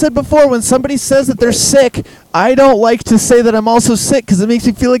like I said before, when somebody says that they're sick, I don't like to say that I'm also sick because it makes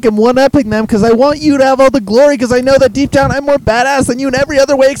me feel like I'm one-upping them because I want you to have all the glory because I know that deep down I'm more badass than you in every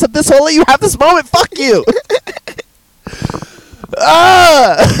other way except this whole let you have this moment. Fuck you.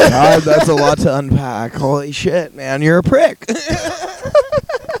 God, that's a lot to unpack. Holy shit, man. You're a prick.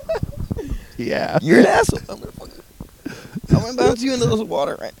 Yeah. You're an asshole. I'm gonna bounce you into this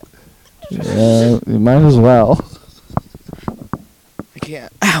water right now. Yeah, you might as well. I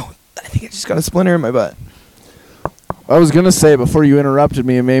can't. Ow. I think I just got a splinter in my butt. I was going to say before you interrupted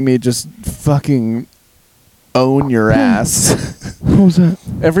me, it made me just fucking own your ass. What was that?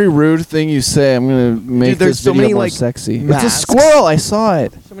 Every rude thing you say, I'm going to make there's this so video many, more like, sexy. masks. It's a squirrel. I saw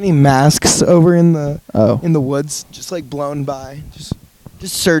it. So many masks over in the Oh. woods, just like blown by. Just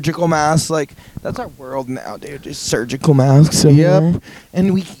surgical masks. Like, that's our world now, dude. Just surgical masks. Yep. everywhere.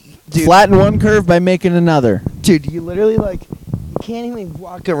 And we, dude, Flatten one curve by making another. dude, you literally, like, you can't even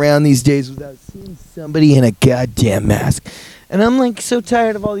walk around these days without seeing somebody in a goddamn mask. And I'm, like, so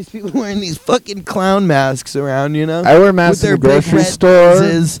tired of all these people wearing these fucking clown masks around, you know? I wear masks with their in the grocery big red store.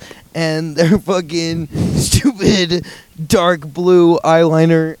 noses and their fucking stupid dark blue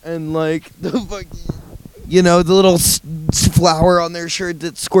eyeliner and, like, the fucking, you know, the little flower on their shirt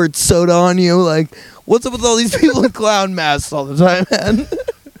that squirts soda on you. Like, what's up with all these people with clown masks all the time, man?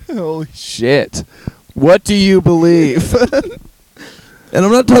 Holy shit. What do you believe? And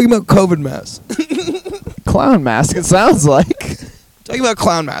I'm not talking about COVID masks. Clown mask, it sounds like. I'm talking about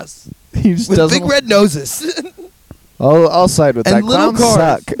clown masks He just with doesn't. big red noses. I'll side with and that. little Clowns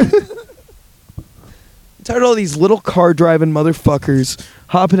cars. suck. I'm tired of all these little car driving motherfuckers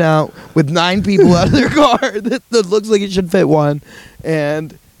hopping out with 9 people out of their car that looks like it should fit one,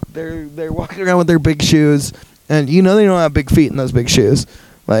 and they're walking around with their big shoes, and you know they don't have big feet in those big shoes.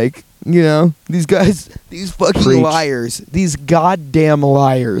 Like, you know, these guys, these fucking Preach. liars, these goddamn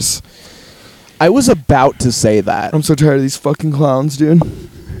liars. I was about to say that. I'm so tired of these fucking clowns, dude.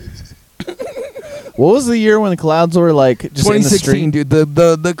 What was the year when the clouds were like just in the 2016, street? dude.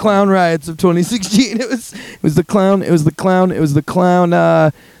 The clown riots of 2016. It was the clown. It was the clown. It was the clown.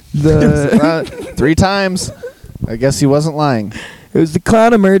 The 3 times. I guess he wasn't lying. It was the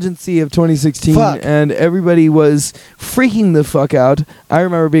clown emergency of 2016, Fuck. and everybody was freaking the fuck out. I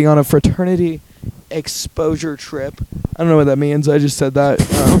remember being on a fraternity exposure trip. I don't know what that means. I just said that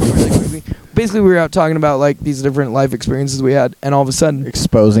really quickly. Basically, we were out talking about like these different life experiences we had, and all of a sudden,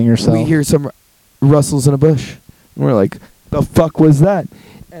 Exposing yourself. we hear some rustles in a bush, and we're like, "The fuck was that?"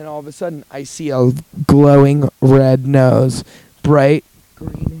 And all of a sudden, I see a glowing red nose, bright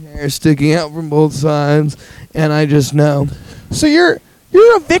green hair sticking out from both sides, and I just know. So you're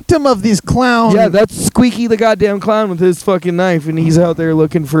a victim of these clowns. Yeah, that's Squeaky the goddamn clown with his fucking knife, and he's out there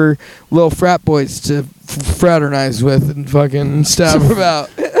looking for little frat boys to fraternize with and fucking stab about.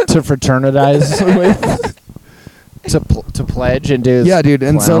 to fraternize with. To pledge and do. Yeah, dude,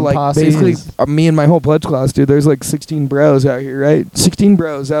 and so clown like posses. basically me and my whole pledge class, dude, there's like 16 bros out here, right? 16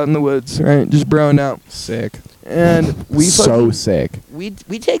 bros out in the woods, right? Just broing out. Sick. And we so fucking- sick. we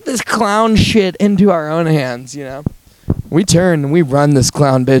take this clown shit into our own hands, you know. We turn and we run this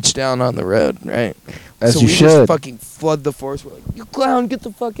clown bitch down on the road, right? As so you we should. just fucking flood the forest. We're like, you clown, get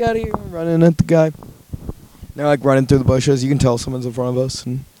the fuck out of here. We're running at the guy. They're like running through the bushes. You can tell someone's in front of us.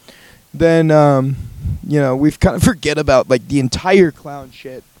 And then, we've kind of forget about like the entire clown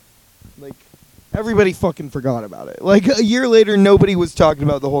shit. Like, everybody fucking forgot about it. Like, a year later, nobody was talking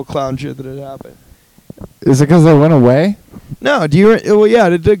about the whole clown shit that had happened. Is it because they went away? No, well, yeah,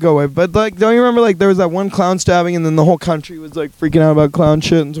 it did go away. But, like, don't you remember, like, there was that one clown stabbing and then the whole country was, like, freaking out about clown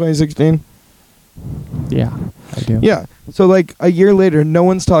shit in 2016? Yeah, I do. Yeah. So, like, a year later, no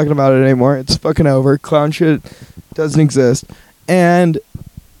one's talking about it anymore. It's fucking over. Clown shit doesn't exist. And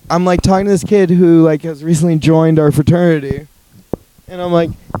I'm, like, talking to this kid who, like, has recently joined our fraternity. And I'm like,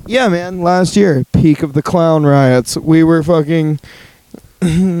 yeah, man, last year, peak of the clown riots. We were fucking...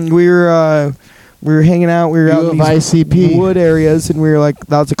 we were hanging out. We were out in these ICP. wood areas, and we were like,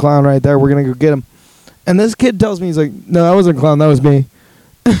 that's a clown right there. We're going to go get him. And this kid tells me, he's like, no, that wasn't a clown. That was me.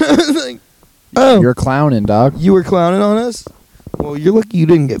 Like, oh. You're clowning, dog. You were clowning on us? Well, you're lucky you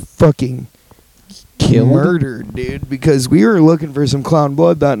didn't get fucking Killed? murdered, dude, because we were looking for some clown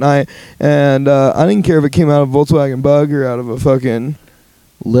blood that night, and I didn't care if it came out of a Volkswagen Bug or out of a fucking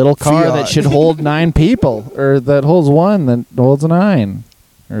Little car Fiat. that should hold 9 people, or that holds 1 that holds 9,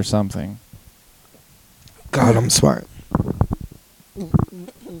 or something. God, I'm smart.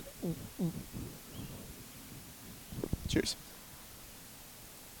 Cheers.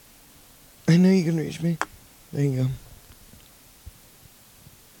 I know you can reach me. There you go.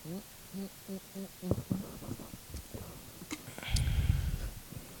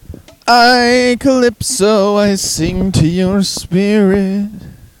 I, Calypso, I sing to your spirit.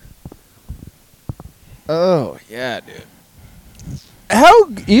 Oh, yeah, dude. How,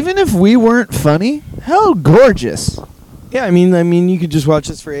 even if we weren't funny, how gorgeous. Yeah, I mean, you could just watch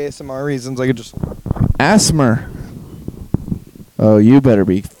this for ASMR reasons. I could just... Asthma. Oh, you better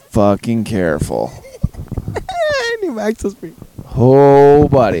be fucking careful. New access free. Oh,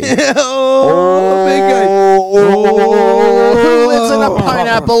 buddy. Oh, big guy. Who lives in a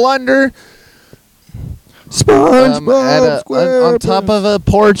pineapple under? SpongeBob on top of a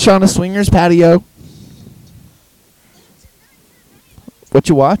porch on a swingers patio. What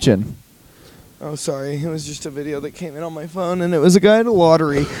you watching? Oh, sorry. It was just a video that came in on my phone, and it was a guy at a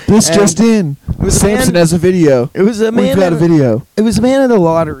lottery. This And just in. It was Samson a man, has a video. It was a man. We've got a video. It was a man at a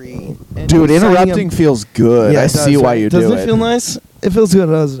lottery. and Dude, he was signing interrupting up- feels good. Yeah, I it does, see why right? you do Doesn't it. it feel nice? It feels good,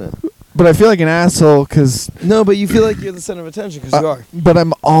 doesn't it? But I feel like an asshole because... No, but you feel like you're the center of attention because you are. But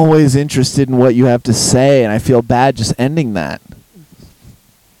I'm always interested in what you have to say, and I feel bad just ending that.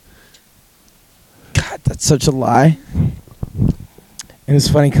 God, that's such a lie. And it's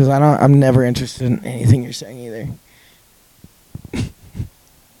funny because I'm never interested in anything you're saying either.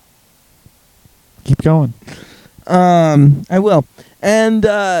 Keep going. I will. And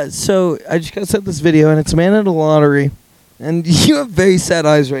so I just got sent this video, and it's a man at a lottery. And you have very sad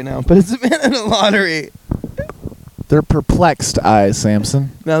eyes right now, but it's a man at a lottery. They're perplexed eyes,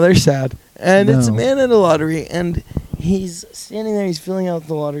 Samson. No, they're sad. And it's a No. man at a lottery, and he's standing there, he's filling out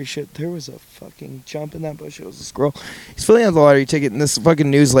the lottery shit. There was a fucking jump in that bush. It was a squirrel. He's filling out the lottery ticket, and this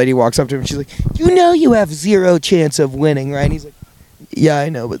fucking news lady walks up to him, and she's like, you know you have 0 chance of winning, right? And he's like, yeah, I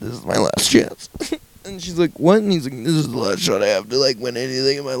know, but this is my last chance. And she's like, what? And he's like, this is the last shot I have to, like, win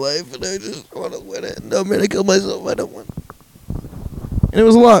anything in my life, and I just want to win it, and I'm going to kill myself if I don't win. And it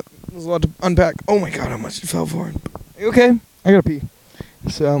was a lot. It was a lot to unpack. Oh, my God, how much it fell for. Are you okay? I gotta pee.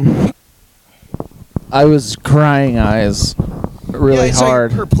 So... I was crying eyes really yeah, I saw your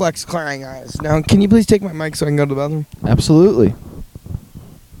hard. perplexed, crying eyes. Now, can you please take my mic so I can go to the bathroom? Absolutely.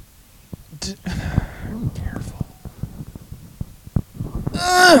 Careful.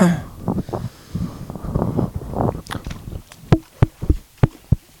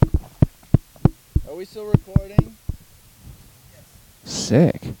 Are we still recording?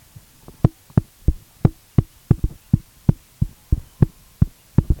 Sick.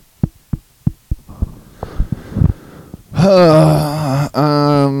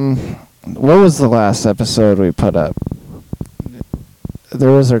 What was the last episode we put up?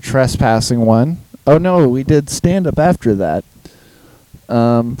 There was our trespassing one. Oh no, we did stand up after that.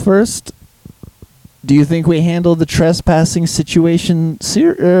 First, do you think we handled the trespassing situation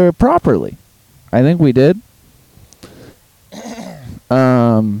properly? I think we did.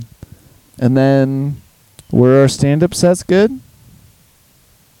 And then, were our stand up sets good?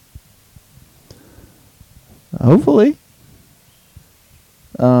 Hopefully.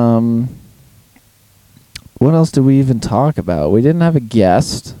 What else did we even talk about? We didn't have a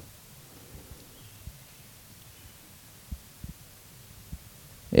guest.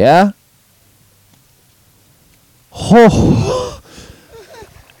 Yeah? Oh.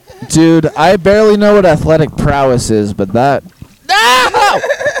 Dude, I barely know what athletic prowess is, but that. No!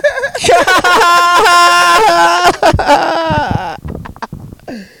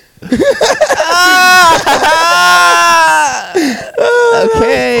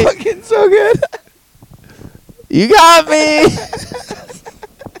 Okay. Fucking so good. You got me.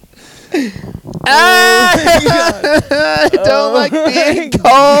 I don't like being cold.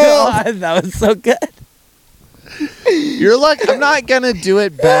 God, that was so good. You're like, I'm not gonna do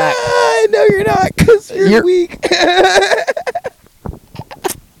it back. No, you're not, because you're weak.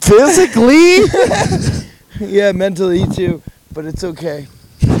 Physically? Yeah, mentally too, but it's okay.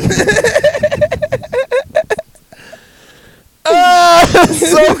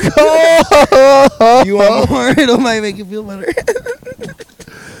 So cold. You want more? It might make you feel better.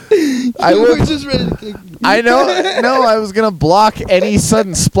 I You were would. just ready to kick me. I know. No, I was gonna block any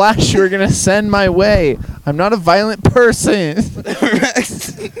sudden splash you were gonna send my way. I'm not a violent person.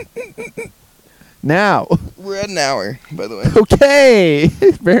 Now. We're at an hour, by the way. Okay.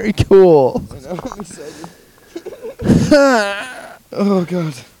 Very cool. I know, I'm excited. Oh,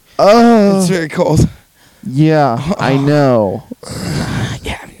 God. Oh. It's very cold. Yeah, I know.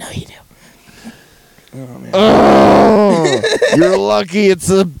 Yeah, I know you do. Oh, man. Oh, you're lucky it's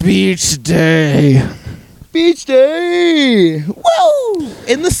a beach day. Beach day! Whoa!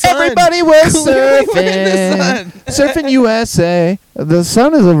 In the sun. Everybody was Clearly we're in the surfing. sun. Surfing USA. The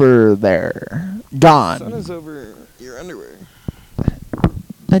sun is over there. The sun Gone. is over your underwear.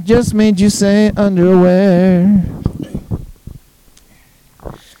 I just made you say underwear.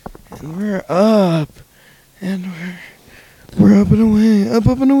 And we're up. And we're up and away. Up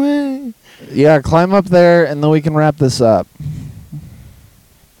and away. Yeah, climb up there and then we can wrap this up.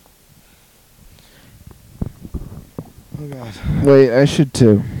 Oh, God. Wait, I should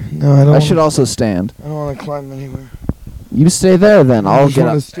too. No, I don't. I should also stand. I don't want to climb anywhere. You stay there then. I I'll just get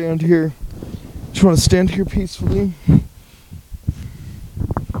want up. to stand here. Just want to stand here peacefully.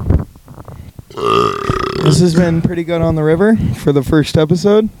 This has been pretty good on the river for the first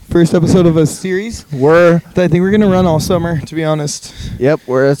episode. First episode of a series We're that I think we're going to run all summer, to be honest. Yep,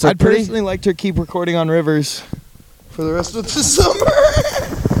 it's a I'd pretty personally like to keep recording on rivers for the rest of the summer.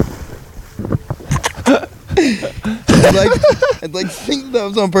 I'd like to think that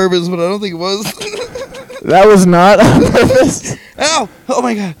was on purpose, but I don't think it was. That was not on purpose. Ow! Oh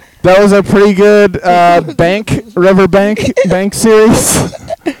my God. That was a pretty good river bank series.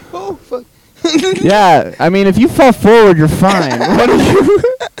 Oh, fuck. Yeah, I mean, if you fall forward, you're fine. What are you?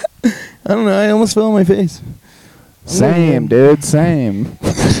 I don't know. I almost fell on my face. Same, dude, same.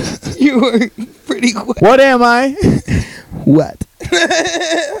 You were pretty quick. What am I? What?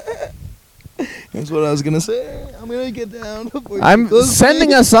 That's what I was going to say. I'm going to get down before you I'm close sending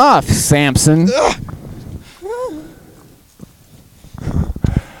me. us off, Samson.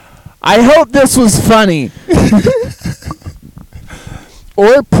 I hope this was funny.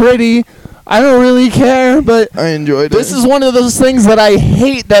 Or pretty. I don't really care, but I enjoyed this it. is one of those things that I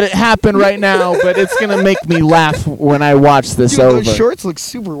hate that it happened right now, but it's going to make me laugh when I watch this Dude, over. those shorts look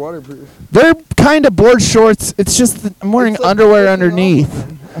super waterproof. They're kind of board shorts. It's just that I'm wearing It's like underwear taking underneath.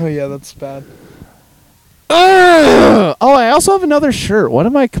 off. Oh, yeah, that's bad. Ugh! Oh, I also have another shirt. What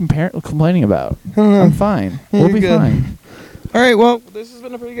am I complaining about? I don't know. I'm fine. You're We'll be good. fine. All right, well, this has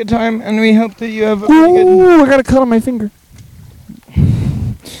been a pretty good time, and we hope that you have a pretty good... Ooh, I got a cut on my finger.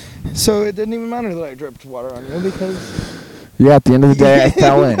 So it didn't even matter that I dripped water on you, because... Yeah, at the end of the day, I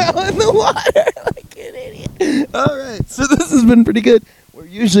fell in. fell in the water like an idiot. All right, so this has been pretty good. Well,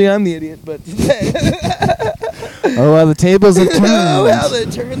 usually I'm the idiot, but today... Oh, well, the tables have turned. Oh, how the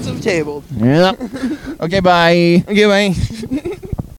turns have tabled. Yep. Okay, bye. Okay, bye.